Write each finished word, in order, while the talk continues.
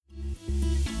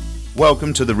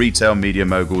Welcome to the Retail Media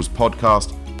Moguls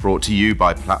podcast, brought to you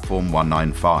by Platform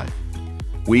 195.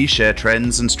 We share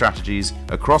trends and strategies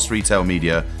across retail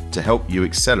media to help you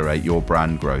accelerate your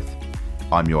brand growth.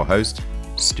 I'm your host,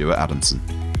 Stuart Adamson.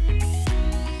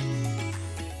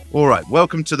 All right,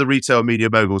 welcome to the Retail Media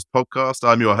Moguls podcast.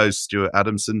 I'm your host, Stuart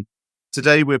Adamson.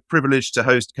 Today, we're privileged to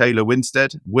host Kayla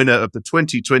Winstead, winner of the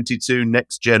 2022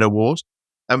 Next Gen Award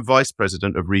and Vice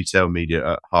President of Retail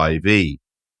Media at Hy-Vee.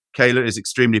 Kayla is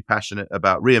extremely passionate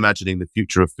about reimagining the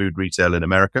future of food retail in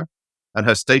America, and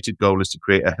her stated goal is to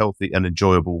create a healthy and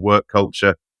enjoyable work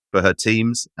culture for her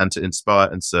teams and to inspire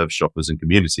and serve shoppers and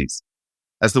communities.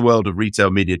 As the world of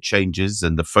retail media changes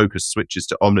and the focus switches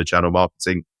to omnichannel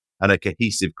marketing and a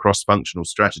cohesive cross-functional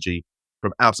strategy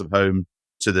from out of home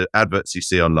to the adverts you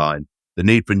see online, the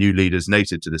need for new leaders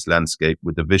native to this landscape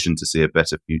with the vision to see a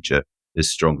better future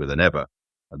is stronger than ever.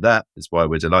 And that is why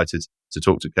we're delighted to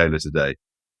talk to Kayla today.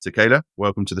 So Kayla,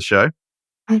 welcome to the show.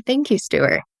 Thank you,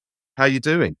 Stuart. How are you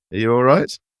doing? Are you all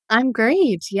right? I'm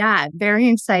great. Yeah, very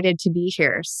excited to be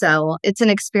here. So it's an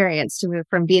experience to move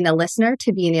from being a listener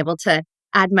to being able to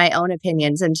add my own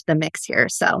opinions into the mix here.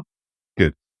 So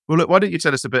good. Well, look, why don't you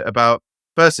tell us a bit about,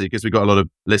 firstly, because we've got a lot of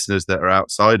listeners that are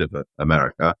outside of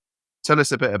America, tell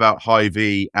us a bit about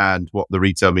Hy-Vee and what the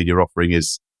retail media offering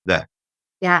is there.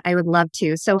 yeah, I would love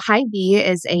to. So Hy-Vee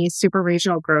is a super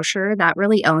regional grocer that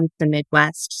really owns the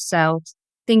Midwest. So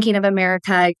thinking of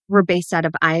America, we're based out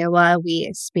of Iowa.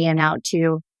 We span out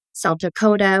to South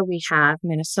Dakota. We have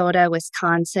Minnesota,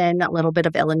 Wisconsin, a little bit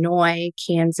of Illinois,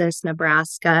 Kansas,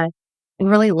 Nebraska, and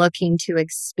really looking to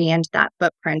expand that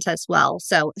footprint as well.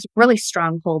 So it's a really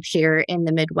stronghold here in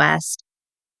the Midwest.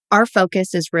 Our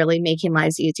focus is really making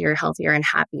lives easier, healthier, and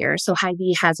happier. So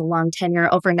Hy-Vee has a long tenure,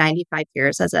 over 95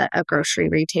 years as a grocery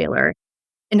retailer.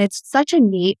 And it's such a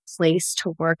neat place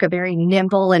to work, a very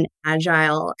nimble and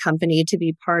agile company to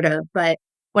be part of. But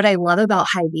what I love about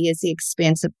Hy-Vee is the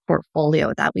expansive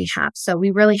portfolio that we have. So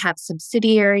we really have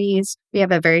subsidiaries. We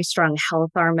have a very strong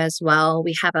health arm as well.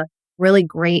 We have a really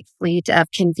great fleet of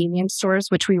convenience stores,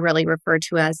 which we really refer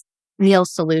to as meal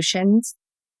solutions.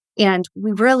 And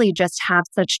we really just have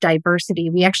such diversity.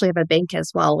 We actually have a bank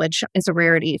as well, which is a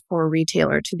rarity for a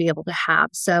retailer to be able to have.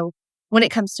 So when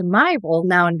it comes to my role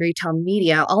now in retail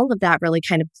media, all of that really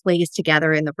kind of plays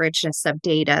together in the richness of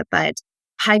data. But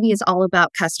Hy-Vee is all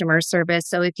about customer service.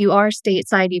 So if you are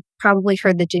stateside, you've probably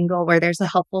heard the jingle where there's a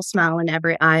helpful smile in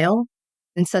every aisle.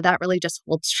 And so that really just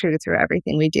holds true through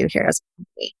everything we do here as a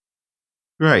company.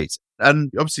 Great.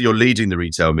 And obviously you're leading the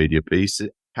retail media piece.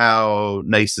 How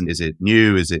nascent is it?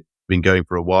 New? Is it been going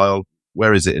for a while?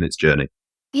 Where is it in its journey?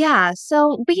 Yeah,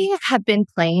 so we have been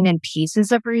playing in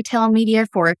pieces of retail media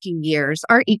for a few years.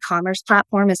 Our e-commerce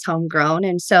platform is homegrown.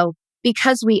 And so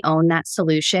because we own that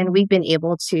solution, we've been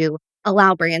able to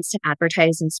allow brands to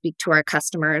advertise and speak to our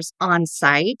customers on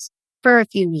site for a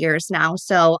few years now.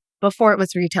 So before it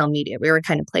was retail media, we were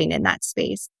kind of playing in that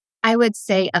space. I would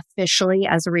say officially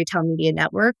as a retail media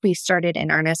network, we started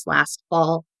in earnest last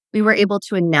fall. We were able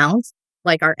to announce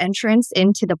our entrance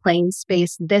into the playing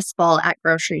space this fall at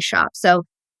grocery shops. So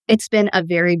it's been a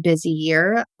very busy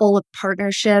year, full of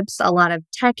partnerships, a lot of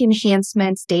tech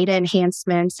enhancements, data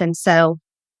enhancements. And so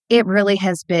it really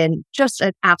has been just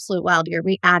an absolute wild year.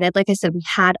 We added, like I said, we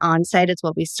had on-site is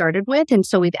what we started with. And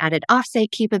so we've added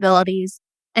off-site capabilities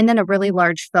and then a really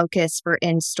large focus for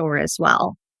in-store as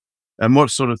well. And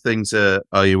what sort of things are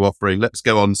you offering? Let's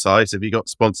go on site. Have you got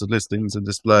sponsored listings and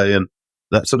display and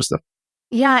that sort of stuff?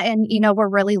 Yeah. And, we're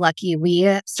really lucky.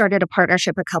 We started a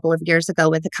partnership a couple of years ago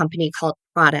with a company called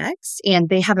Products, and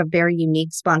they have a very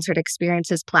unique sponsored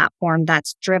experiences platform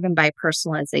that's driven by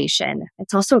personalization.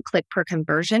 It's also a click per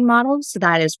conversion model. So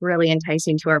that is really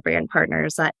enticing to our brand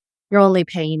partners that you're only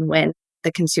paying when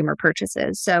the consumer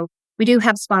purchases. So we do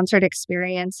have sponsored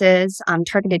experiences,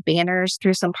 targeted banners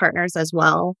through some partners as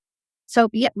well. So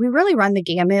yeah, we really run the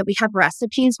gamut. We have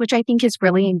recipes, which I think is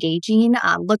really engaging.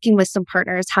 Looking with some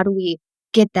partners, how do we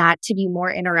get that to be more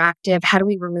interactive? How do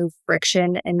we remove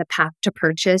friction in the path to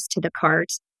purchase to the cart?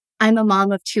 I'm a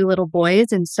mom of 2 little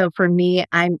boys. And so for me,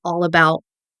 I'm all about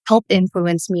help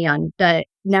influence me on the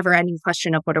never ending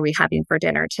question of what are we having for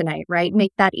dinner tonight, right?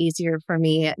 Make that easier for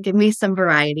me. Give me some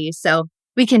variety. So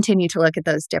we continue to look at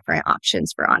those different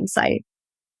options for on-site.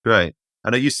 Great.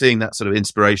 And are you seeing that sort of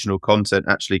inspirational content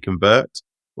actually convert?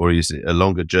 Or is it a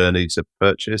longer journey to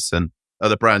purchase? And are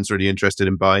the brands really interested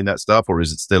in buying that stuff? Or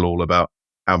is it still all about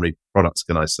how many products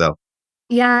can I sell?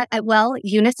 Yeah, well,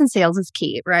 units and sales is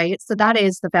key, right? So that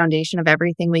is the foundation of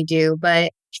everything we do. But I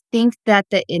think that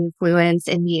the influence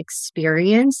and the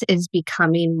experience is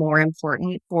becoming more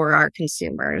important for our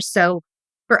consumers. So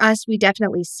for us, we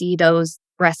definitely see those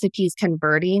recipes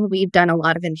converting, we've done a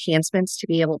lot of enhancements to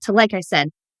be able to, like I said,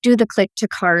 do the click to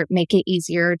cart, make it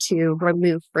easier to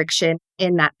remove friction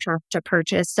in that path to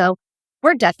purchase. So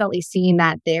we're definitely seeing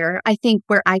that there. I think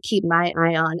where I keep my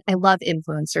eye on, I love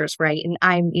influencers, right? And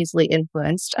I'm easily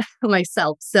influenced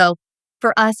myself. So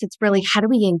for us, it's really how do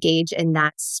we engage in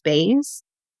that space?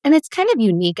 And it's kind of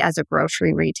unique as a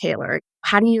grocery retailer.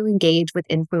 How do you engage with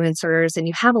influencers? And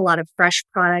you have a lot of fresh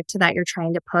product that you're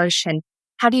trying to push. And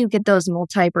how do you get those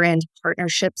multi-brand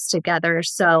partnerships together?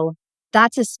 So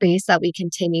that's a space that we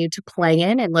continue to play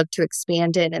in and look to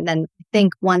expand in. And then I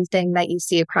think one thing that you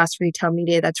see across retail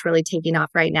media that's really taking off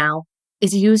right now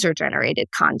is user-generated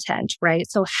content, right?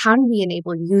 So how do we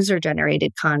enable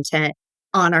user-generated content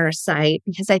on our site?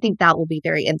 Because I think that will be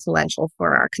very influential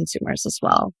for our consumers as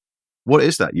well. What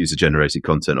is that user-generated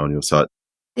content on your site?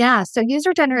 Yeah, so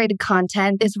user-generated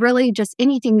content is really just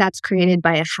anything that's created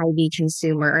by a Hy-Vee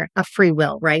consumer, a free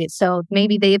will, right? So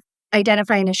maybe they've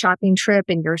identifying a shopping trip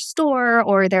in your store,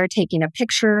 or they're taking a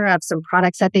picture of some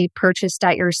products that they purchased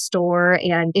at your store,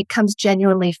 and it comes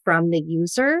genuinely from the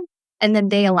user. And then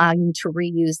they allow you to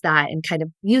reuse that and kind of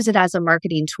use it as a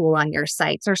marketing tool on your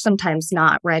sites, or sometimes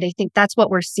not, right? I think that's what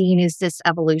we're seeing is this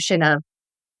evolution of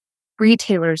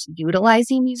retailers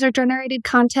utilizing user-generated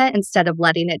content instead of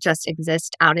letting it just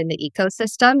exist out in the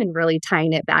ecosystem and really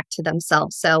tying it back to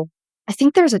themselves. So I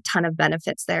think there's a ton of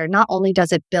benefits there. Not only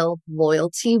does it build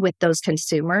loyalty with those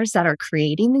consumers that are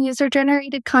creating the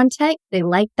user-generated content, they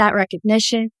like that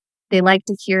recognition. They like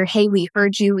to hear, hey, we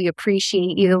heard you, we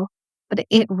appreciate you. But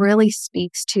it really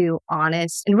speaks to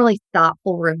honest and really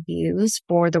thoughtful reviews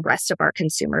for the rest of our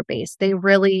consumer base. They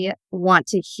really want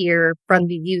to hear from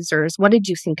the users, what did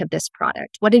you think of this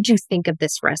product? What did you think of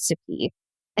this recipe?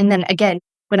 And then again,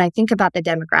 when I think about the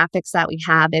demographics that we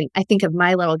have, and I think of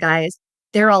my little guys,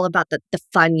 they're all about the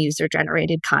fun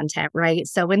user-generated content, right?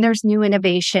 So when there's new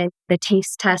innovation, the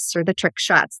taste tests or the trick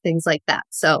shots, things like that.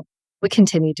 So we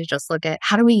continue to just look at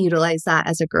how do we utilize that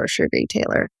as a grocery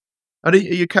retailer? And are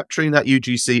you capturing that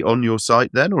UGC on your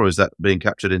site then, or is that being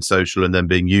captured in social and then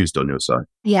being used on your site?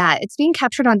 Yeah, it's being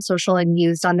captured on social and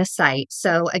used on the site.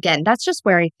 So again, that's just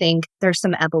where I think there's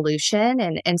some evolution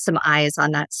and some eyes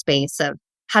on that space of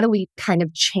how do we kind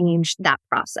of change that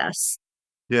process?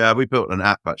 Yeah, we built an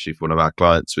app actually for one of our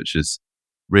clients, which is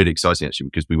really exciting actually,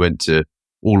 because we went to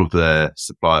all of their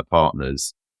supplier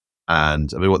partners,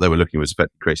 and I mean, what they were looking was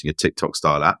effectively creating a TikTok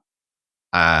style app,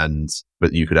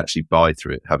 but you could actually buy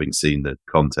through it, having seen the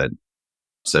content.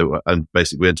 So, and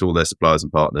basically we went to all their suppliers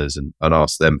and partners and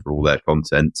asked them for all their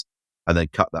content, and then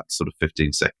cut that sort of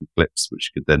 15-second clips,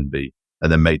 which could then be,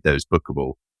 and then made those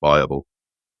bookable, viable.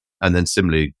 And then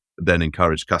similarly, then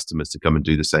encourage customers to come and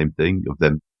do the same thing of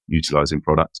them utilizing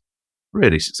products.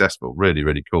 Really successful, really,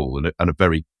 really cool. And a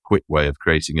very quick way of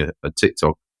creating a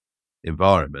TikTok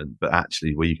environment, but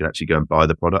actually where you can actually go and buy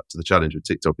the product. So the challenge with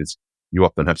TikTok is you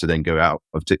often have to then go out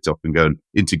of TikTok and go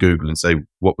into Google and say,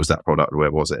 what was that product?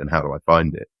 Where was it? And how do I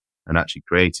find it? And actually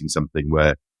creating something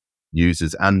where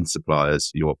users and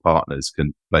suppliers, your partners,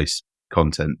 can place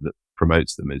content that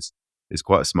promotes them is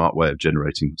quite a smart way of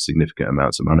generating significant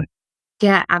amounts of money.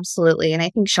 Yeah, absolutely. And I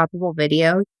think shoppable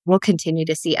video will continue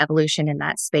to see evolution in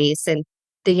that space. And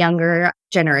the younger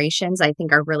generations, I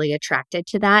think, are really attracted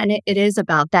to that. And it is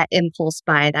about that impulse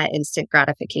buy, that instant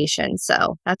gratification.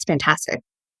 So that's fantastic.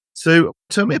 So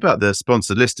tell me about the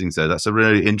sponsored listings though. That's a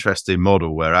really interesting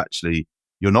model where actually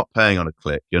you're not paying on a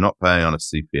click, you're not paying on a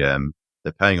CPM,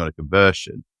 they're paying on a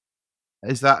conversion.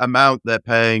 Is that amount they're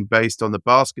paying based on the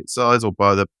basket size or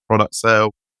by the product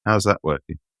sale? How's that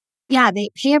working? Yeah, they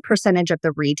pay a percentage of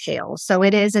the retail. So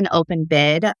it is an open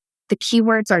bid. The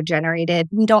keywords are generated.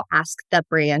 We don't ask the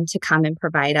brand to come and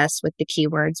provide us with the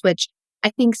keywords, which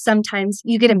I think sometimes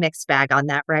you get a mixed bag on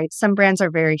that, right? Some brands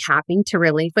are very happy to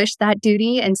relinquish that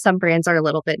duty, and some brands are a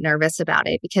little bit nervous about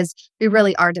it because we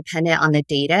really are dependent on the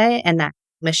data and that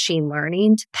machine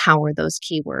learning to power those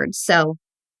keywords. So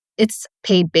it's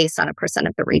paid based on a percent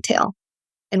of the retail.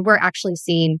 And we're actually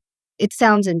seeing, it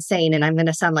sounds insane, and I'm going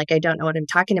to sound like I don't know what I'm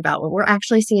talking about, but we're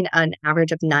actually seeing an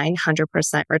average of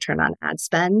 900% return on ad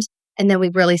spend. And then we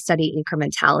really study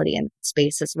incrementality in that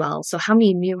space as well. So how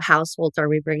many new households are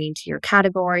we bringing to your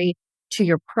category, to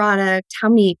your product? How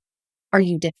many are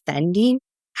you defending?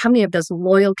 How many of those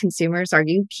loyal consumers are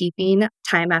you keeping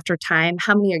time after time?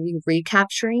 How many are you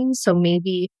recapturing? So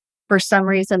maybe for some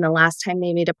reason, the last time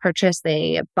they made a purchase,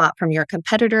 they bought from your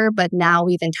competitor, but now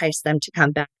we've enticed them to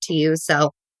come back to you.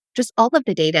 So just all of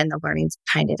the data and the learnings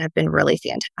behind it have been really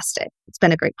fantastic. It's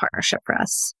been a great partnership for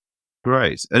us.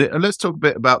 Great. And let's talk a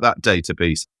bit about that data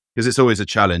piece, because it's always a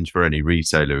challenge for any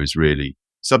retailer is really,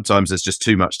 sometimes there's just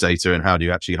too much data, and how do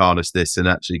you actually harness this and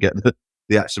actually get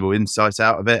the actionable insight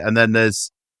out of it. And then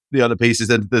there's the other pieces,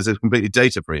 and there's a completely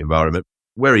data-free environment.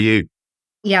 Where are you?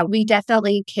 Yeah, we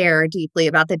definitely care deeply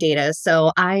about the data.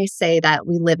 So I say that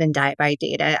we live and die by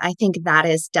data. I think that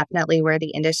is definitely where the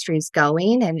industry is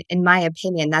going. And in my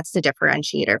opinion, that's the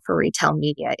differentiator for retail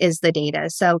media is the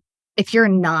data. So if you're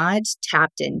not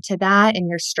tapped into that and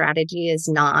your strategy is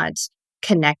not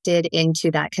connected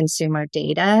into that consumer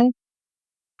data,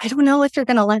 I don't know if you're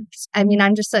going to last. I mean,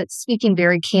 I'm just speaking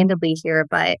very candidly here,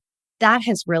 but that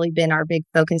has really been our big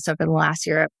focus over the last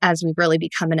year as we've really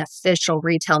become an official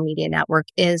retail media network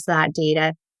is that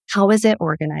data. How is it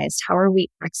organized? How are we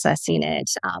accessing it?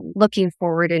 Looking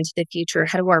forward into the future,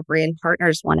 how do our brand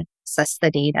partners want to access the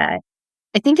data?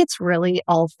 I think it's really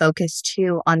all focused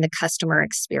too on the customer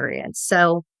experience.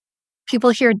 So people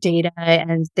hear data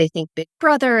and they think Big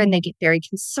Brother and they get very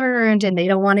concerned and they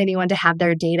don't want anyone to have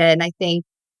their data. And I think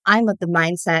I'm of the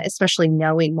mindset, especially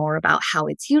knowing more about how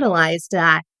it's utilized,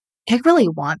 that I really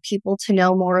want people to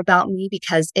know more about me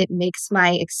because it makes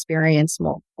my experience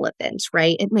more relevant,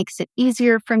 right? It makes it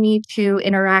easier for me to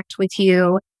interact with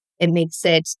you. It makes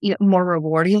it more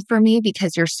rewarding for me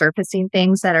because you're surfacing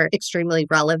things that are extremely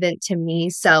relevant to me.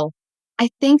 So I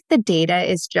think the data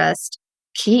is just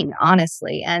key,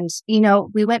 honestly. And,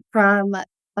 we went from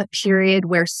a period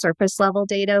where surface level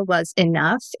data was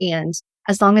enough. And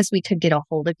as long as we could get a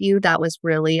hold of you, that was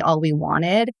really all we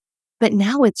wanted. But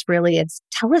now it's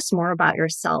tell us more about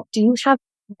yourself. Do you have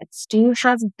pets? Do you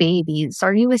have babies?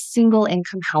 Are you a single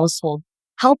income household?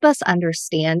 Help us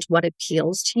understand what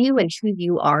appeals to you and who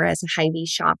you are as a Hy-Vee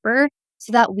shopper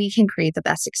so that we can create the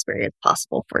best experience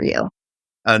possible for you.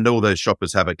 And all those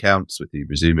shoppers have accounts with you,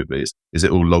 presumably. Is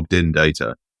it all logged in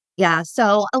data? Yeah,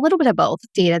 so a little bit of both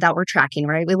data that we're tracking,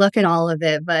 right? We look at all of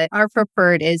it, but our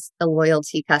preferred is the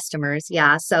loyalty customers.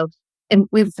 Yeah, so and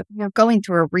we're going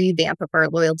through a revamp of our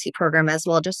loyalty program as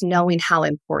well, just knowing how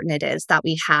important it is that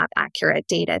we have accurate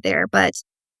data there. But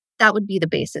that would be the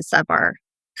basis of our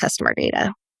customer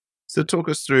data. So talk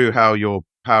us through how you're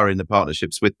powering the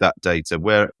partnerships with that data.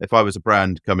 Where, if I was a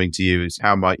brand coming to you, is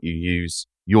how might you use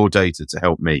your data to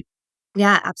help me?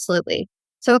 Yeah, absolutely.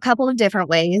 So a couple of different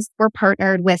ways. We're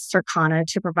partnered with Circana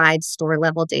to provide store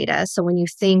level data. So when you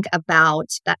think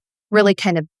about that really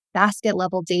kind of basket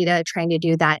level data, trying to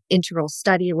do that integral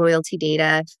study loyalty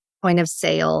data, point of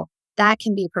sale, that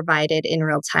can be provided in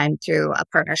real time through a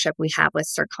partnership we have with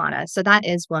Circana. So that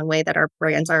is one way that our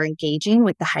brands are engaging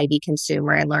with the Hy-Vee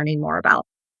consumer and learning more about.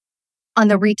 On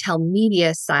the retail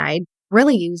media side,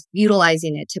 really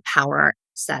utilizing it to power our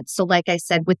assets. So like I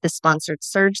said, with the sponsored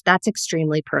search, that's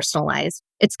extremely personalized.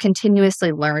 It's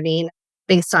continuously learning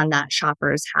based on that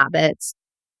shopper's habits.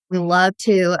 We love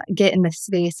to get in the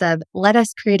space of let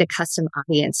us create a custom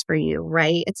audience for you,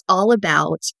 right? It's all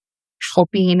about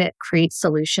helping create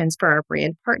solutions for our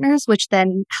brand partners, which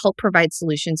then help provide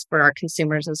solutions for our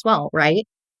consumers as well, right?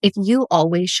 If you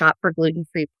always shop for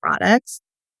gluten-free products,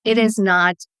 it is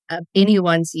not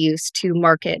anyone's use to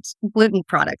market gluten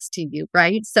products to you,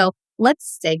 right? So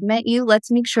let's segment you. Let's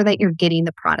make sure that you're getting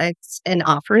the products and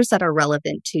offers that are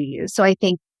relevant to you. So I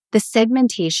think the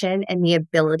segmentation and the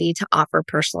ability to offer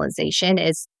personalization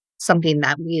is something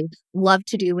that we love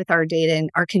to do with our data and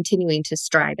are continuing to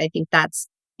strive. I think that's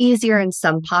easier in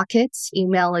some pockets.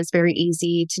 Email is very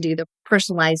easy to do the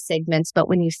personalized segments, but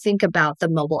when you think about the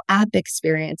mobile app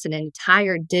experience and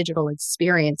entire digital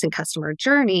experience and customer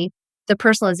journey, the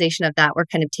personalization of that, we're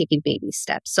kind of taking baby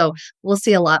steps. So we'll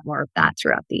see a lot more of that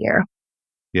throughout the year.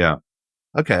 Yeah.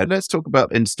 Okay, let's talk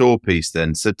about in-store piece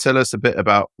then. So tell us a bit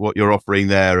about what you're offering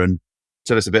there and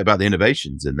tell us a bit about the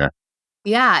innovations in there.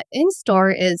 Yeah,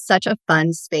 in-store is such a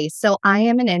fun space. So I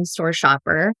am an in-store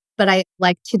shopper, but I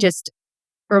like to just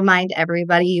remind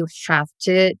everybody you have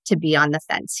to be on the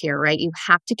fence here, right? You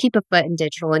have to keep a foot in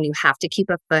digital and you have to keep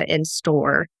a foot in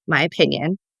store, my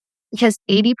opinion, because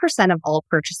 80% of all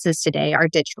purchases today are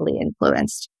digitally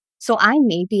influenced. So I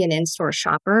may be an in-store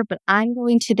shopper, but I'm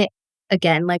going to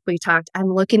again, like we talked,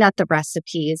 I'm looking at the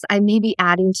recipes. I may be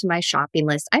adding to my shopping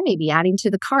list. I may be adding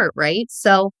to the cart, right?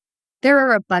 So there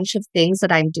are a bunch of things that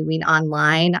I'm doing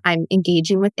online. I'm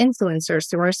engaging with influencers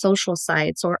through our social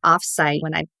sites or offsite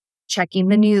when I'm checking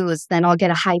the news. Then I'll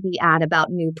get a Hy-Vee ad about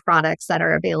new products that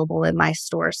are available in my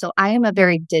store. So I am a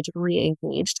very digitally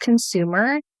engaged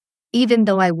consumer, even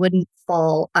though I wouldn't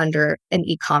fall under an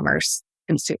e-commerce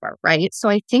consumer, right? So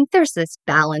I think there's this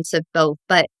balance of both.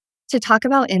 But to talk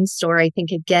about in-store, I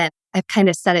think, again, I've kind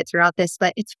of said it throughout this,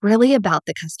 but it's really about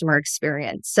the customer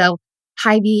experience. So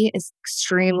Hy-Vee is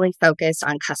extremely focused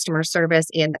on customer service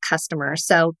and the customer.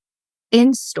 So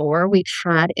in-store, we've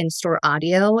had in-store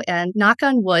audio, and knock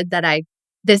on wood that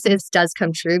does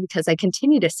come true because I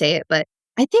continue to say it, but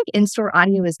I think in-store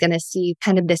audio is going to see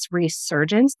kind of this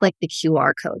resurgence like the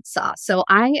QR code saw. So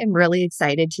I am really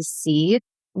excited to see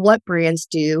what brands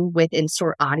do with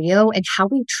in-store audio and how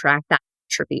we track that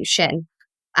attribution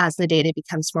as the data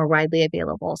becomes more widely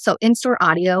available. So in-store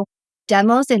audio,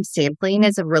 demos and sampling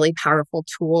is a really powerful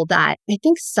tool that I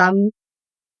think some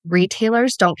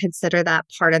retailers don't consider that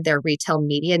part of their retail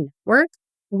media network.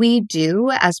 We do,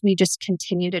 as we just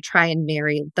continue to try and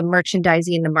marry the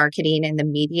merchandising, the marketing, and the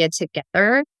media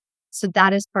together. So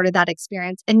that is part of that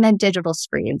experience. And then digital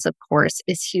screens, of course,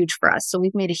 is huge for us. So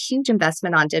we've made a huge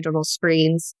investment on digital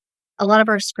screens. A lot of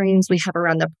our screens we have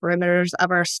around the perimeters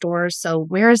of our stores. So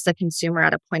where is the consumer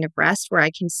at a point of rest where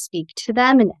I can speak to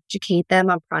them and educate them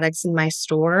on products in my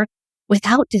store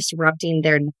without disrupting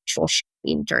their natural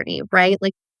shopping journey, right?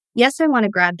 Like, yes, I want to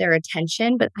grab their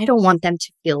attention, but I don't want them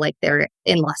to feel like they're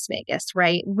in Las Vegas,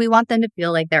 right? We want them to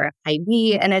feel like they're at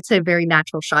Hy-Vee, and it's a very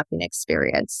natural shopping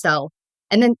experience. So,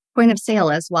 and then point of sale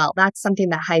as well. That's something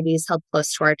that Hy-Vee has held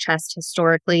close to our chest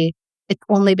historically. It's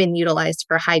only been utilized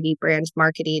for Hy-Vee brand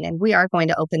marketing, and we are going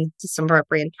to open to some of our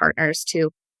brand partners to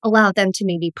allow them to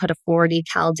maybe put a 4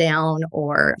 decal down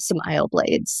or some aisle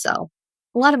blades. So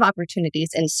a lot of opportunities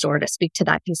in store to speak to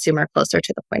that consumer closer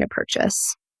to the point of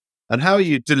purchase. And how are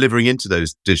you delivering into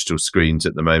those digital screens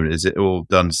at the moment? Is it all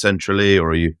done centrally, or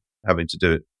are you having to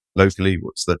do it locally?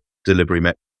 What's the delivery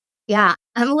method? Yeah,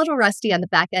 I'm a little rusty on the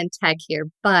back end tech here,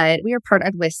 but we are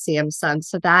partnered with Samsung.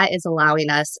 So that is allowing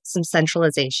us some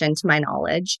centralization to my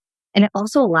knowledge. And it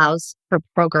also allows for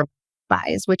program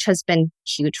buys, which has been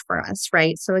huge for us,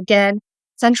 right? So again,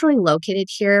 centrally located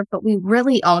here, but we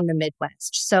really own the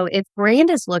Midwest. So if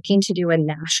brand is looking to do a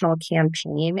national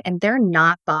campaign and they're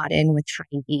not bought in with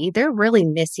Hy-Vee, they're really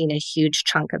missing a huge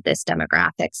chunk of this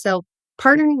demographic. So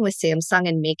partnering with Samsung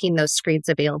and making those screens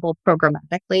available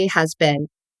programmatically has been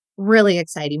really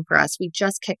exciting for us. We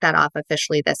just kicked that off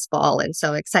officially this fall, and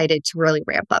so excited to really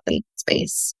ramp up in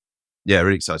space. Yeah,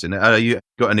 really exciting. You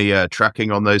got any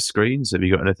tracking on those screens? Have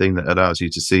you got anything that allows you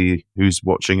to see who's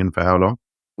watching and for how long?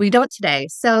 We don't today.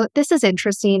 So this is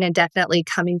interesting, and definitely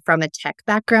coming from a tech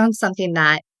background, something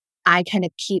that I kind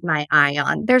of keep my eye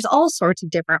on. There's all sorts of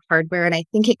different hardware, and I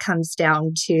think it comes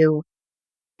down to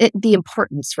the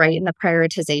importance, right, and the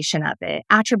prioritization of it.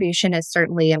 Attribution is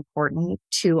certainly important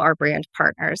to our brand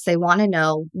partners. They want to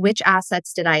know which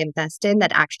assets did I invest in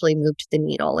that actually moved the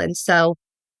needle. And so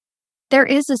there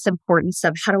is this importance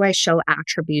of how do I show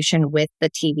attribution with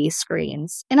the TV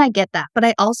screens? And I get that. But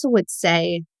I also would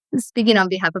say, speaking on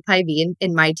behalf of Hy-Vee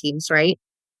in my teams, right,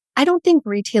 I don't think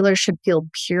retailers should feel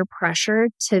peer pressure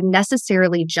to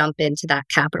necessarily jump into that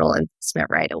capital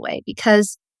investment right away,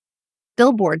 because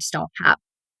billboards don't have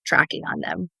tracking on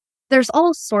them. There's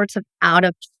all sorts of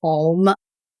out-of-home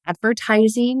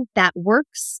advertising that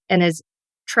works and is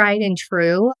tried and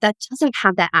true that doesn't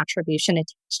have that attribution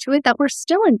attached to it that we're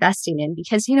still investing in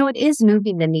because, it is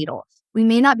moving the needle. We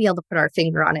may not be able to put our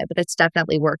finger on it, but it's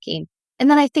definitely working. And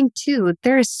then I think, too,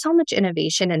 there is so much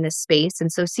innovation in this space.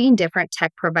 And so seeing different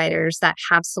tech providers that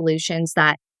have solutions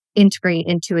that integrate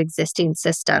into existing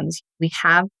systems, we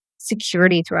have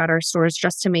security throughout our stores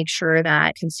just to make sure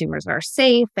that consumers are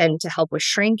safe and to help with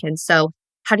shrink. And so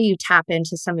how do you tap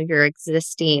into some of your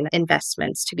existing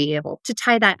investments to be able to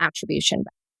tie that attribution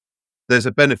back? There's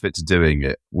a benefit to doing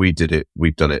it. We've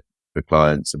done it for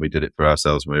clients, and we did it for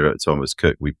ourselves when we were at Thomas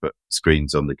Cook. We put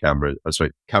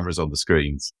cameras on the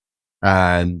screens.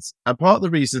 And part of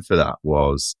the reason for that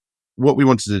was what we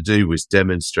wanted to do was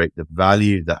demonstrate the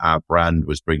value that our brand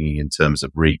was bringing in terms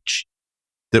of reach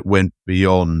that went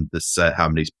beyond how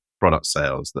many product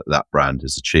sales that brand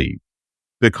has achieved,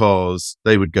 because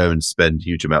they would go and spend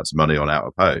huge amounts of money on out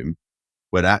of home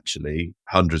when actually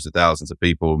hundreds of thousands of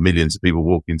people, millions of people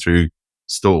walking through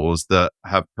stores that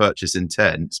have purchase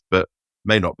intent, but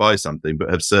may not buy something, but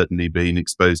have certainly been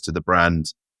exposed to the brand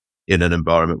in an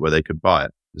environment where they could buy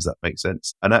it. Does that make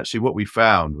sense? And actually what we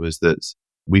found was that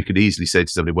we could easily say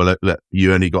to somebody, well, look,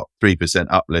 you only got 3%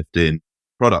 uplift in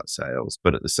product sales,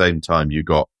 but at the same time, you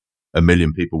got 1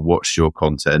 million people watched your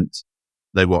content.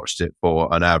 They watched it for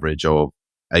an average of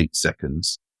 8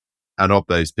 seconds. And of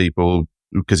those people,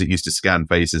 because it used to scan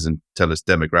faces and tell us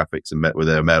demographics and met with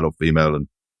their male or female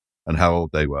and how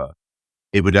old they were,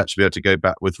 it would actually be able to go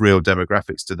back with real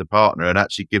demographics to the partner and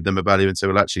actually give them a value and say,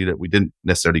 well, actually, look, we didn't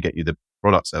necessarily get you the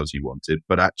product sales you wanted,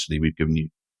 but actually we've given you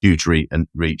huge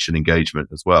reach and engagement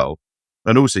as well.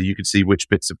 And also you could see which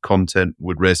bits of content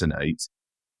would resonate.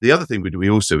 The other thing we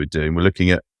also were doing, we're looking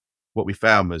at what we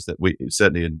found was that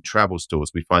certainly in travel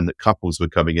stores, we find that couples were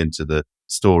coming into the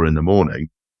store in the morning,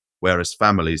 whereas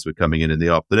families were coming in the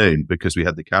afternoon because we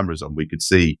had the cameras on. We could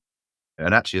see,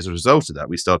 and actually as a result of that,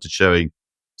 we started showing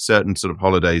certain sort of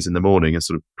holidays in the morning and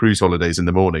sort of cruise holidays in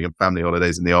the morning and family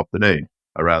holidays in the afternoon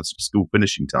around sort of school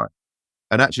finishing time.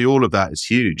 And actually all of that is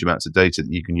huge amounts of data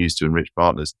that you can use to enrich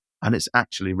partners. And it's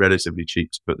actually relatively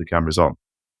cheap to put the cameras on.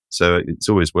 So it's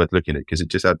always worth looking at because it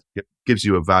just gives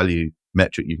you a value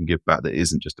metric you can give back that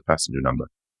isn't just a passenger number.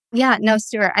 Yeah, no,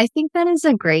 Stuart, I think that is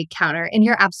a great counter. And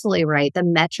you're absolutely right. The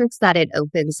metrics that it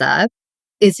opens up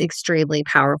is extremely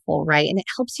powerful, right? And it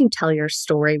helps you tell your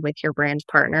story with your brand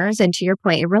partners. And to your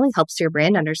point, it really helps your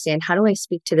brand understand, how do I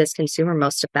speak to this consumer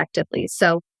most effectively?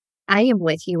 So I am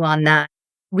with you on that.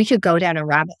 We could go down a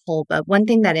rabbit hole, but one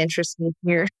thing that interests me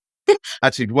here.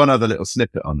 Actually, one other little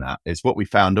snippet on that is what we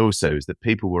found also is that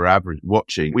people were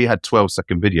watching. We had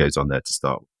 12-second videos on there to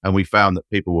start with, and we found that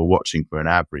people were watching for an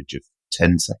average of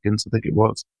 10 seconds, I think it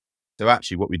was. So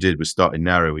actually what we did was start in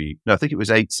I think it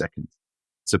was 8 seconds.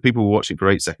 So people were watching for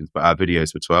 8 seconds, but our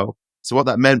videos were 12. So what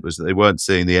that meant was that they weren't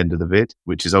seeing the end of the vid,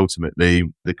 which is ultimately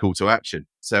the call to action.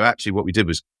 So actually what we did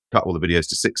was cut all the videos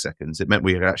to 6 seconds. It meant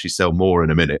we could actually sell more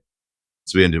in a minute.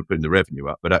 So we ended up putting the revenue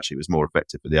up, but actually it was more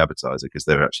effective for the advertiser because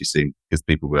they were actually seeing, because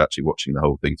people were actually watching the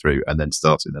whole thing through and then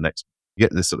starting the next one. You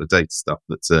get this sort of data stuff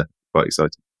that's quite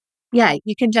exciting. Yeah,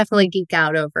 you can definitely geek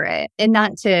out over it. And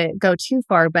not to go too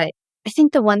far, but I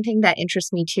think the one thing that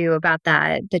interests me too about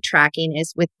the tracking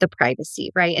is with the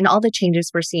privacy, right? And all the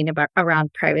changes we're seeing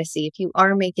around privacy. If you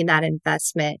are making that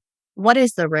investment, what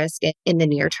is the risk in the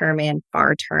near term and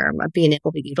far term of being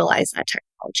able to utilize that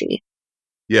technology?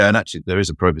 Yeah, and actually there is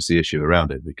a privacy issue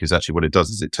around it because actually what it does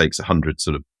is it takes 100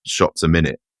 sort of shots a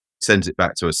minute, sends it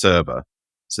back to a server.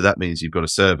 So that means you've got a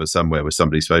server somewhere with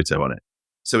somebody's photo on it.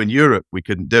 So in Europe, we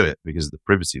couldn't do it because of the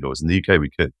privacy laws. In the UK, we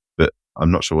could, but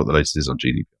I'm not sure what the latest is on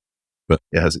GDPR, but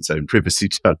it has its own privacy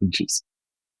challenges.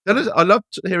 I love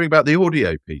hearing about the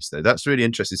audio piece though. That's really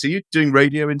interesting. So you're doing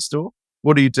radio in store?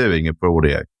 What are you doing for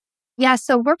audio? Yeah,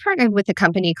 so we're partnered with a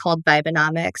company called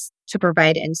Vibenomics to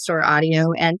provide in-store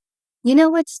audio. And you know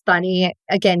what's funny?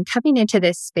 Again, coming into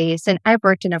this space, and I've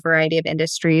worked in a variety of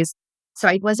industries, so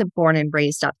I wasn't born and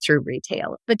raised up through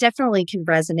retail, but definitely can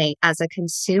resonate as a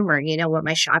consumer, what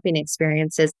my shopping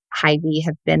experiences Hy-Vee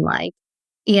have been like.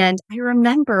 And I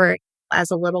remember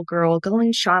as a little girl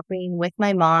going shopping with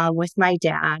my mom, with my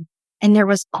dad, and there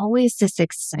was always this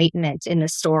excitement in the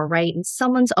store, right? And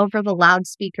someone's over the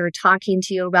loudspeaker talking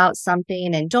to you about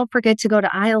something. And don't forget to go to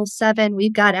aisle 7.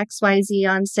 We've got XYZ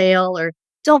on sale. Or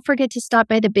don't forget to stop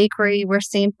by the bakery. We're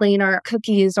sampling our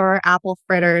cookies or our apple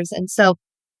fritters. And so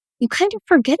you kind of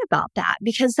forget about that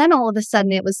because then all of a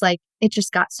sudden it was like, it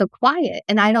just got so quiet.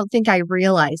 And I don't think I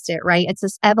realized it, right? It's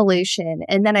this evolution.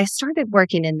 And then I started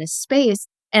working in this space.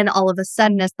 And all of a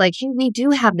sudden, it's like, hey, we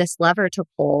do have this lever to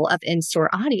pull of in-store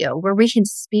audio where we can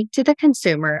speak to the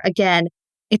consumer. Again,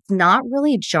 it's not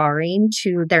really jarring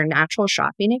to their natural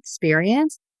shopping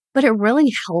experience, but it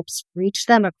really helps reach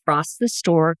them across the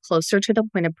store, closer to the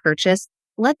point of purchase,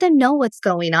 let them know what's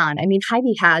going on. I mean,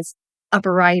 Hy-Vee has a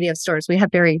variety of stores. We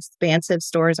have very expansive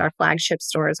stores. Our flagship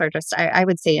stores are just, I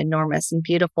would say, enormous and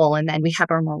beautiful. And then we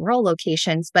have our more rural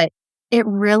locations, but it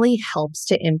really helps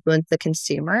to influence the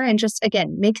consumer and just,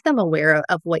 again, make them aware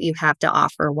of what you have to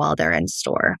offer while they're in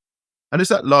store. And is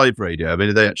that live radio? I mean,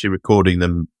 are they actually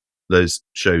recording those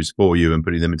shows for you and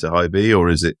putting them into Hy-Vee, or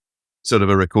is it sort of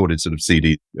a recorded sort of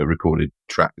CD, a recorded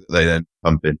track that they then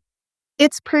pump in?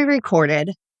 It's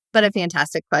pre-recorded, but a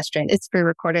fantastic question. It's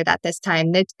pre-recorded at this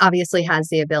time. It obviously has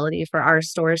the ability for our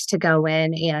stores to go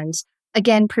in and,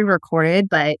 again, pre-recorded,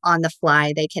 but on the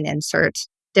fly, they can insert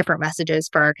different messages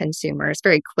for our consumers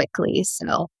very quickly.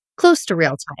 So close to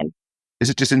real time. Is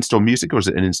it just in-store music or is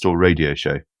it an in-store radio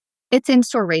show? It's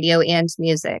in-store radio and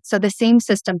music. So the same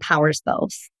system powers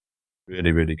both.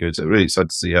 Really, really good. So really excited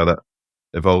to see how that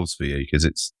evolves for you because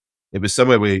it was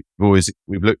somewhere we've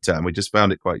looked at and we just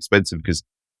found it quite expensive because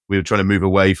we were trying to move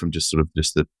away from just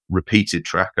the repeated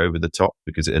track over the top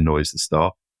because it annoys the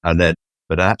staff.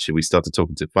 But actually we started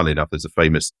talking to, funnily enough, there's a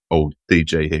famous old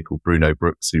DJ here called Bruno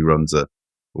Brooks who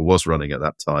was running at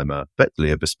that time, effectively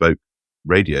a bespoke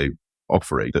radio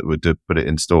offering that would put it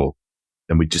in store.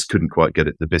 And we just couldn't quite get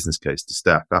the business case to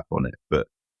stack up on it. But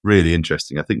really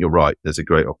interesting. I think you're right. There's a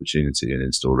great opportunity in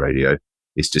in-store radio.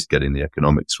 It's just getting the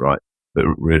economics right. But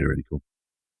really, really cool.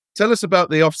 Tell us about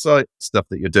the offsite stuff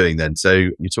that you're doing then. So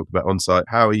you talked about on-site.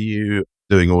 How are you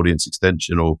doing audience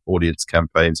extension or audience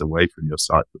campaigns away from your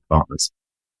site with partners?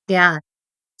 Yeah.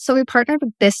 So we partnered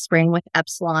this spring with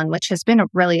Epsilon, which has been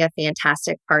really a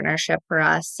fantastic partnership for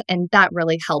us. And that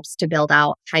really helps to build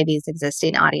out Hy-Vee's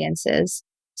existing audiences.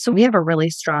 So we have a really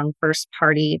strong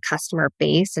first-party customer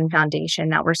base and foundation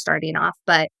that we're starting off.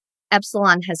 But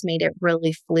Epsilon has made it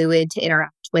really fluid to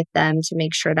interact with them to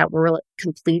make sure that we're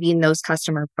completing those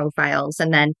customer profiles.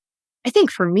 And then I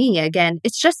think for me, again,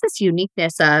 it's just this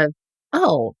uniqueness of,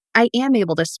 oh, I am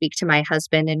able to speak to my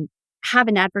husband and have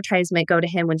an advertisement go to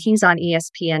him when he's on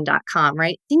ESPN.com,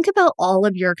 right? Think about all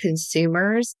of your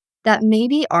consumers that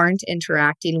maybe aren't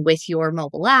interacting with your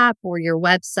mobile app or your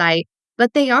website,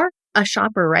 but they are a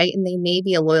shopper, right? And they may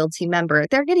be a loyalty member.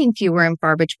 They're getting fewer and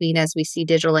far between as we see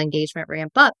digital engagement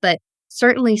ramp up, but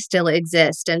certainly still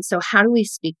exist. And so how do we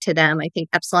speak to them? I think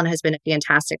Epsilon has been a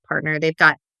fantastic partner. They've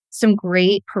got some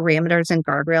great parameters and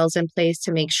guardrails in place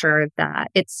to make sure that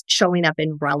it's showing up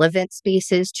in relevant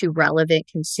spaces to relevant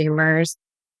consumers.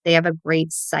 They have a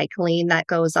great cycling that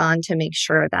goes on to make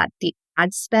sure that the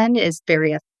ad spend is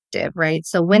very effective, right?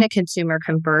 So when a consumer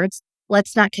converts,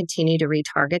 let's not continue to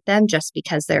retarget them just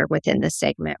because they're within the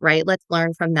segment, right? Let's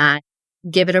learn from that,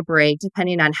 give it a break.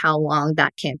 Depending on how long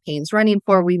that campaign's running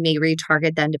for, we may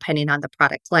retarget them depending on the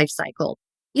product life cycle.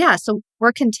 Yeah, so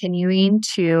we're continuing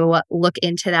to look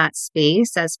into that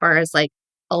space as far as like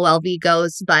OLV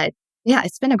goes. But yeah,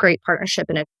 it's been a great partnership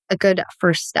and a good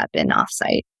first step in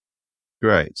offsite.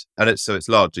 Great. And it's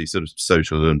largely sort of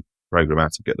social and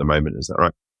programmatic at the moment, is that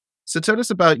right? So tell us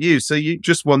about you. So you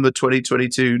just won the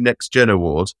 2022 Next Gen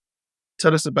Award.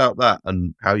 Tell us about that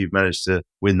and how you've managed to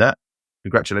win that.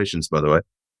 Congratulations, by the way.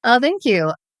 Oh, thank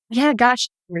you. Yeah, gosh,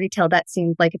 retail, that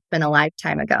seems like it's been a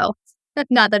lifetime ago.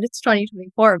 Not that it's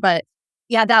 2024, but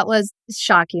yeah, that was a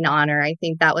shocking honor. I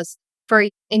think that was for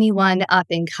anyone up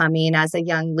and coming as a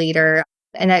young leader.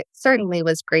 And I certainly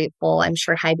was grateful. I'm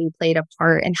sure Hy-Vee played a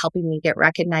part in helping me get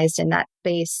recognized in that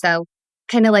space. So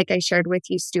kind of like I shared with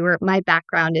you, Stuart, my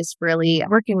background is really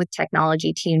working with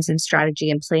technology teams and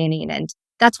strategy and planning. And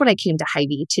that's what I came to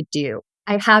Hy-Vee to do.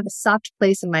 I have a soft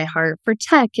place in my heart for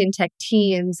tech and tech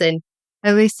teams. And I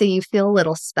always say you feel a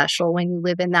little special when you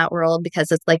live in that world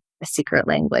because it's like a secret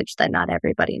language that not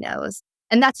everybody knows.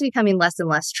 And that's becoming less and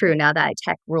less true now that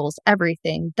tech rules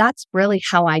everything. That's really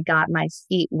how I got my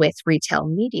feet with retail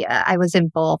media. I was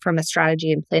involved from a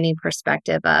strategy and planning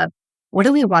perspective of what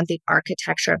do we want the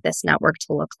architecture of this network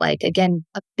to look like? Again,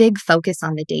 a big focus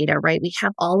on the data, right? We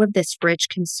have all of this rich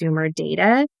consumer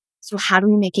data. So how do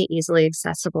we make it easily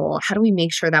accessible? How do we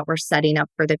make sure that we're setting up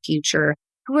for the future?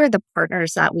 Who are the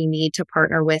partners that we need to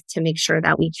partner with to make sure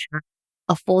that we have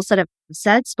a full set of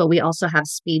assets, but we also have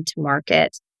speed to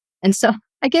market? And so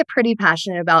I get pretty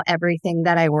passionate about everything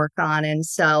that I work on. And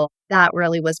so that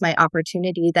really was my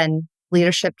opportunity. Then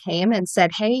leadership came and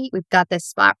said, hey, we've got this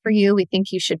spot for you. We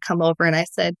think you should come over. And I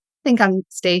said, I think I'm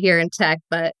stay here in tech,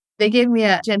 but they gave me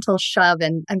a gentle shove.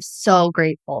 And I'm so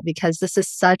grateful because this is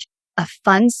such a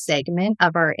fun segment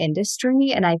of our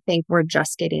industry. And I think we're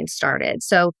just getting started.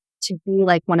 So to be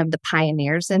like one of the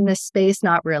pioneers in this space,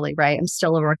 not really, right? I'm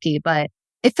still a rookie, but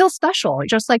it feels special,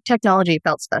 just like technology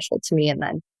felt special to me. And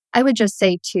then I would just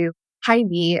say to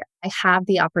Hy-Vee, I have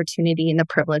the opportunity and the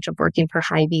privilege of working for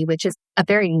Hy-Vee, which is a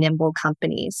very nimble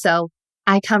company. So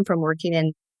I come from working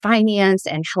in finance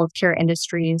and healthcare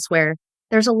industries where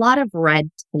there's a lot of red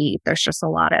tape. There's just a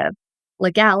lot of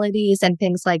legalities and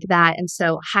things like that. And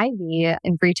so Hy-Vee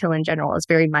and retail in general is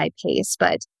very my pace,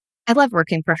 but I love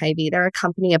working for Hy-Vee. They're a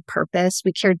company of purpose.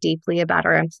 We care deeply about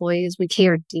our employees. We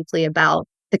care deeply about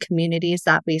the communities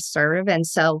that we serve. And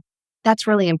so that's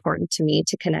really important to me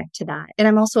to connect to that. And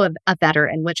I'm also a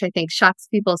veteran, which I think shocks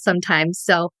people sometimes.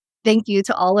 So thank you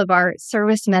to all of our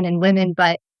servicemen and women.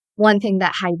 But one thing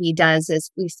that Hy-Vee does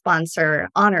is we sponsor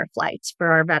honor flights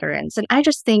for our veterans. And I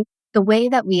just think the way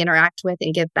that we interact with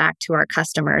and give back to our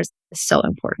customers is so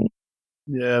important.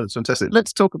 Yeah, that's fantastic.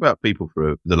 Let's talk about people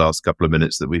for the last couple of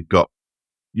minutes that we've got.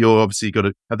 You're obviously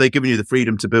have they given you the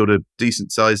freedom to build a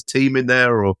decent sized team in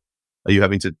there, or are you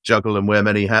having to juggle and wear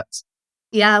many hats?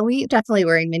 Yeah, we definitely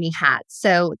wearing many hats.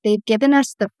 So they've given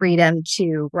us the freedom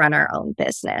to run our own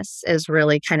business is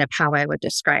really kind of how I would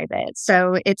describe it.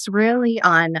 So it's really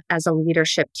on as a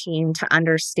leadership team to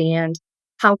understand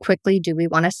how quickly do we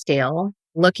want to scale,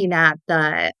 looking at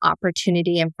the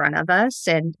opportunity in front of us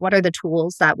and what are the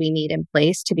tools that we need in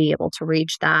place to be able to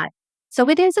reach that. So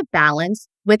it is a balance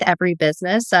with every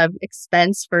business of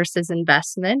expense versus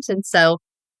investment. And so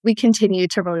we continue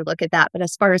to really look at that. But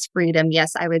as far as freedom,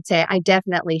 yes, I would say I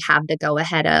definitely have the go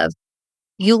ahead of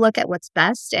you look at what's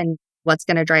best and what's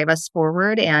going to drive us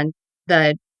forward, and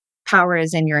the power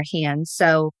is in your hands.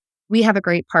 So we have a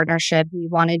great partnership. We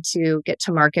wanted to get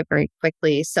to market very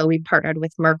quickly. So we partnered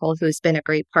with Merkle, who's been a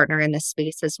great partner in this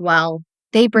space as well.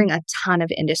 They bring a ton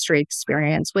of industry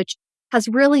experience, which has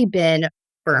really been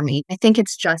for me. I think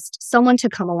it's just someone to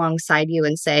come alongside you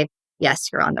and say, yes,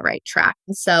 you're on the right track.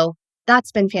 And so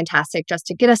that's been fantastic just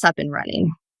to get us up and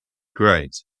running.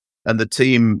 Great. And the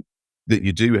team that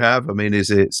you do have? I mean,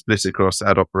 is it split across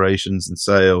ad operations and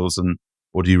sales,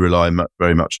 or do you rely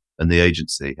very much on the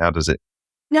agency? How does it?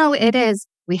 No, it is.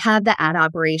 We have the ad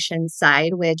operations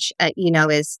side, which,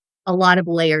 is a lot of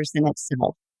layers in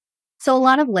itself. So a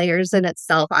lot of layers in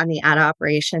itself on the ad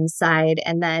operations side.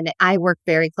 And then I work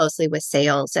very closely with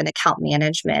sales and account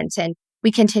management. And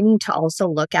we continue to also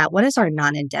look at what is our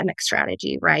non-endemic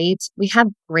strategy, right? We have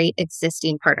great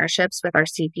existing partnerships with our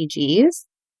CPGs,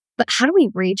 but how do we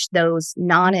reach those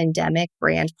non-endemic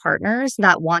brand partners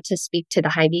that want to speak to the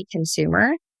Hy-Vee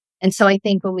consumer? And so I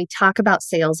think when we talk about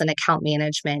sales and account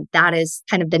management, that is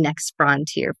kind of the next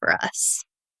frontier for us.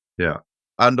 Yeah.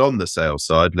 And on the sales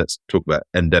side, let's talk about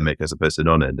endemic as opposed to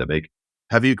non-endemic.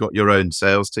 Have you got your own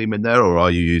sales team in there, or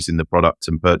are you using the product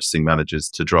and purchasing managers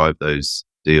to drive those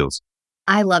deals?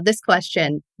 I love this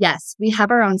question. Yes, we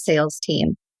have our own sales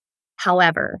team.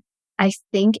 However, I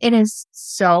think it is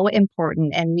so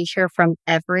important, and we hear from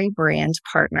every brand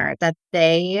partner that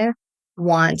they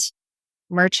want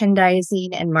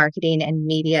merchandising and marketing and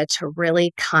media to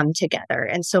really come together.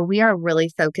 And so we are really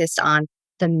focused on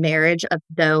the marriage of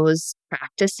those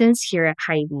practices here at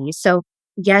Hy-Vee. So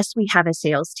yes, we have a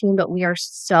sales team, but we are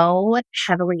so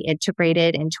heavily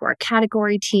integrated into our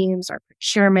category teams, our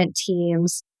procurement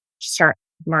teams, just our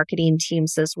marketing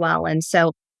teams as well. And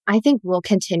so I think we'll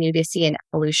continue to see an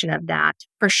evolution of that.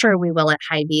 For sure, we will at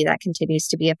Hy-Vee. That continues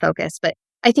to be a focus, but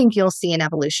I think you'll see an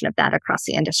evolution of that across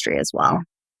the industry as well.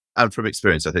 And from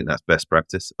experience, I think that's best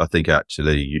practice. I think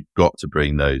actually you've got to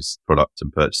bring those product and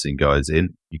purchasing guys in.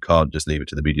 You can't just leave it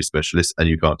to the media specialists, and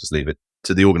you can't just leave it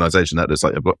to the organization that looks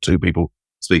like I've got two people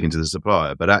speaking to the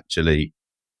supplier, but actually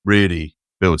really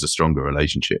builds a stronger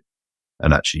relationship.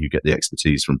 And actually you get the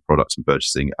expertise from products and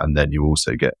purchasing, and then you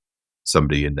also get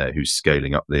somebody in there who's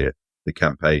scaling up the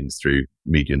campaigns through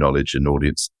media knowledge and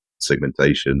audience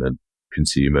segmentation and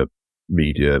consumer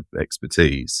media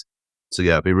expertise. So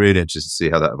yeah, I'd be really interested to see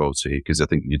how that evolves for you, because I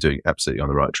think you're doing absolutely on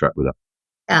the right track with that.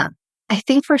 Yeah. I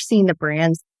think we're seeing the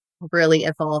brands really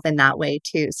evolve in that way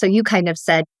too. So you kind of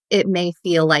said it may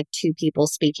feel like two people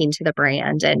speaking to the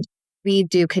brand, and we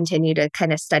do continue to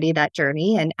kind of study that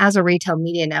journey. And as a retail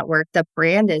media network, the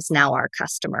brand is now our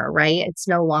customer, right? It's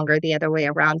no longer the other way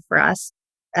around for us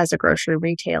as a grocery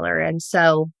retailer. And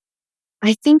so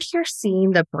I think you're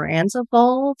seeing the brands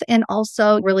evolve and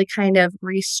also really kind of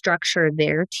restructure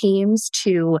their teams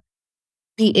to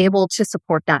be able to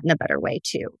support that in a better way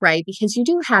too, right? Because you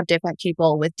do have different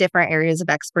people with different areas of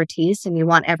expertise, and you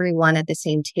want everyone at the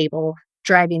same table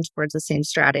driving towards the same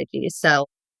strategy. So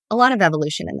a lot of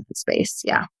evolution in that space.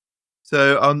 Yeah.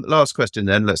 So last question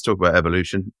then, let's talk about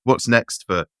evolution. What's next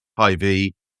for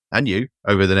Hy-Vee and you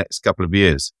over the next couple of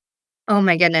years? Oh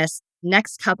my goodness.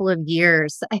 Next couple of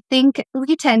years, I think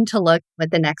we tend to look at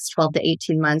the next 12 to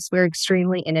 18 months. We're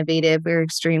extremely innovative. We're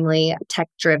extremely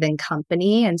tech-driven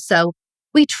company. And so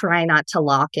we try not to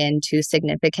lock in too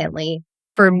significantly.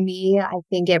 For me, I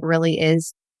think it really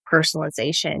is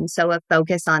personalization. So a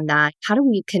focus on that. How do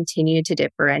we continue to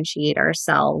differentiate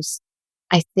ourselves?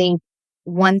 I think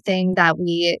one thing that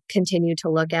we continue to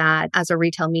look at as a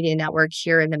retail media network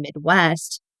here in the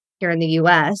Midwest, here in the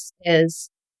US, is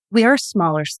we are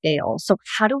smaller scale. So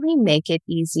how do we make it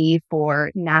easy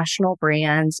for national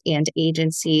brands and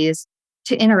agencies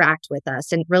to interact with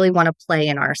us and really want to play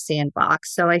in our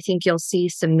sandbox? So I think you'll see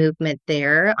some movement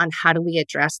there on how do we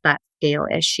address that scale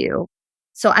issue.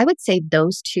 So I would say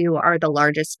those two are the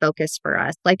largest focus for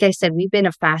us. Like I said, we've been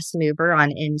a fast mover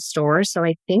on in-store. So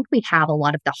I think we have a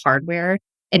lot of the hardware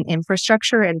and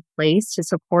infrastructure in place to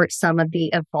support some of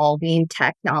the evolving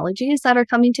technologies that are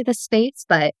coming to the space.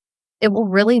 But it will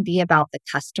really be about the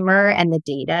customer and the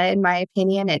data, in my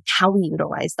opinion, and how we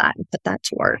utilize that and put that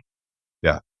to work.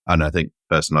 Yeah. And I think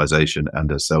personalization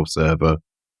and a self-serve are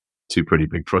two pretty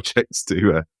big projects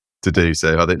to do.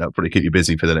 So I think that'll probably keep you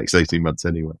busy for the next 18 months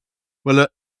anyway. Well,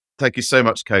 look, thank you so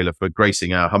much, Kayla, for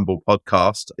gracing our humble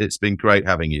podcast. It's been great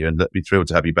having you, and I'd be thrilled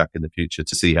to have you back in the future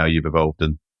to see how you've evolved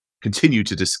and continue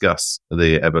to discuss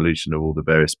the evolution of all the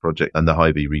various projects and the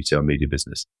Hy-Vee retail media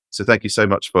business. So thank you so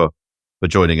much for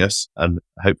joining us, and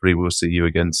hopefully we'll see you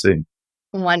again soon.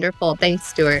 Wonderful. Thanks,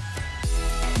 Stuart.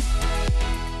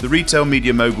 The Retail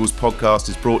Media Moguls podcast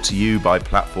is brought to you by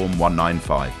Platform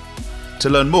 195. To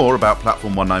learn more about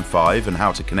Platform 195 and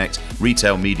how to connect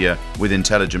retail media with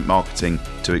intelligent marketing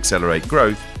to accelerate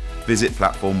growth, visit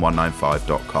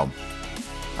platform195.com.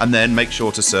 And then make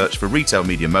sure to search for Retail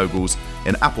Media Moguls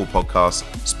in Apple Podcasts,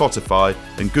 Spotify,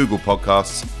 and Google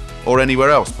Podcasts, or anywhere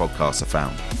else podcasts are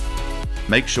found.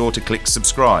 Make sure to click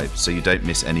subscribe so you don't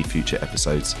miss any future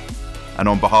episodes. And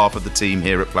on behalf of the team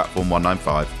here at Platform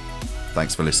 195,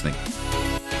 thanks for listening.